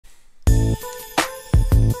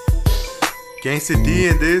Gangster D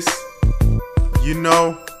in this, you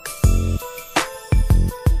know.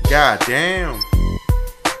 God damn.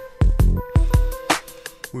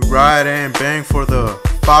 We ride and bang for the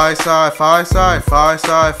five side.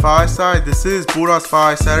 This is Buddha's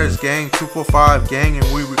 5-siders gang, 245 gang, and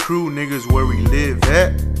we recruit niggas where we live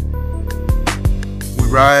at. We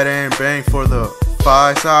ride and bang for the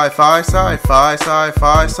five side.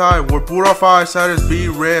 Where Buddha 5-siders be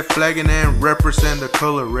red flagging and represent the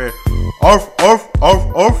color red. Off.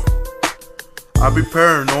 I be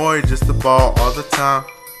paranoid just about all the time.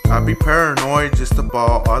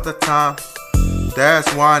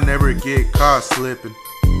 That's why I never get caught slipping.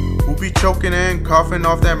 Who be choking and coughing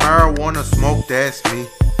off that marijuana smoke? That's me.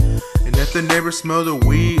 And if the neighbors smell the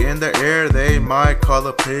weed in the air, they might call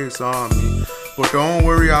the pigs on me. But don't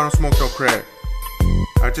worry, I don't smoke no crack.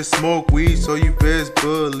 I just smoke weed, so you best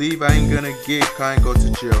believe I ain't gonna get caught and go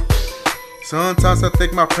to jail. Sometimes I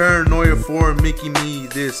think my paranoia for making me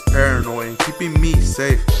this paranoid and keeping me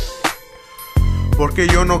safe. Porque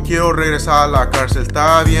yo no quiero regresar a la cárcel,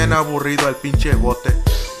 está bien aburrido el pinche bote.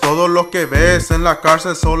 Todo lo que ves en la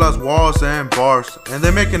cárcel son las walls and bars, and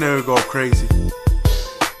they're making it go crazy.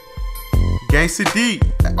 Gangster D,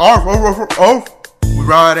 off. We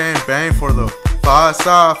ride and bang for the five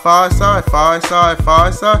side.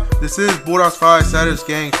 This is Buddha's 5-siders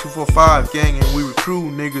gang, 245 gang, and we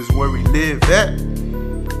recruit niggas where we live at.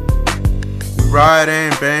 We ride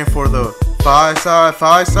and bang for the five side.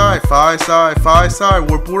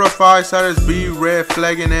 Where Buddha's 5-siders be red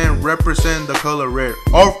flagging and represent the color red.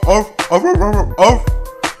 Off.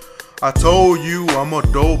 I told you I'm a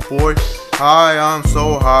dope boy. High, I'm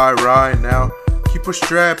so high right now. Keep a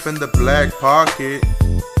strap in the black pocket,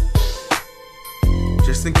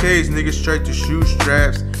 just in case niggas try to shoot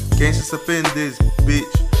straps. Gangsters up in this bitch.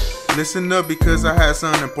 Listen up because I had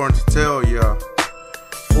something important to tell y'all.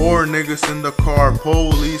 4 niggas in the car,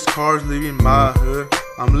 police cars leaving my hood.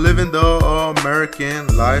 I'm living the American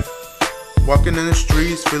life, walking in the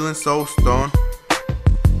streets feeling so stoned.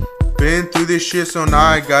 Been through this shit, so now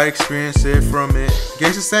I got experience it from it.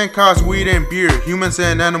 Gangsters and cops, weed and beer, humans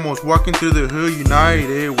and animals walking through the hood,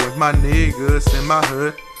 united with my niggas in my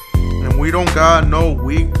hood. And we don't got no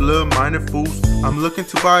weak blood-minded fools. I'm looking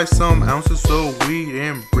to buy some ounces of weed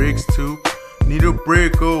and bricks too. Need a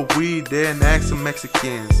brick of weed, then ask some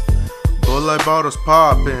Mexicans. Bud Light bottles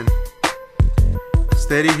popping,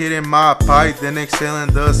 steady hitting my pipe, then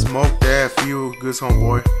exhaling the smoke that feel good,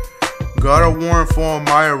 homeboy. Got a warrant for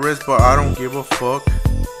my arrest, but I don't give a fuck.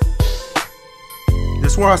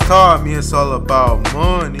 This war has taught me it's all about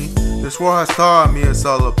money.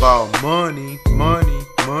 Money.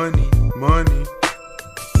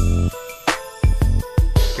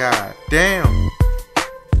 God damn.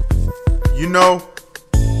 You know,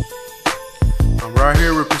 I'm right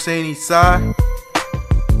here representing Eastside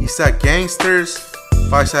gangsters,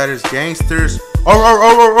 5-siders gangsters.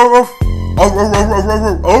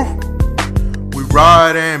 We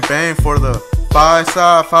ride and bang for the five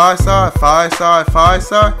side.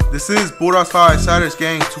 This is Buddha's 5-siders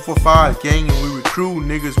gang, 245 gang, and we recruit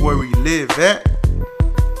niggas where we live at.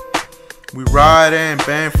 We ride and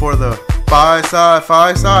bang for the five side.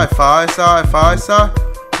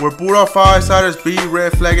 Where Buddha 5-siders be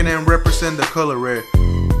red flagging and represent the color red.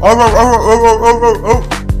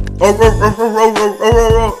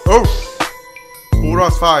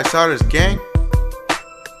 Buddha's 5-siders gang.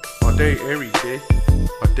 All day,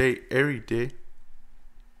 every day.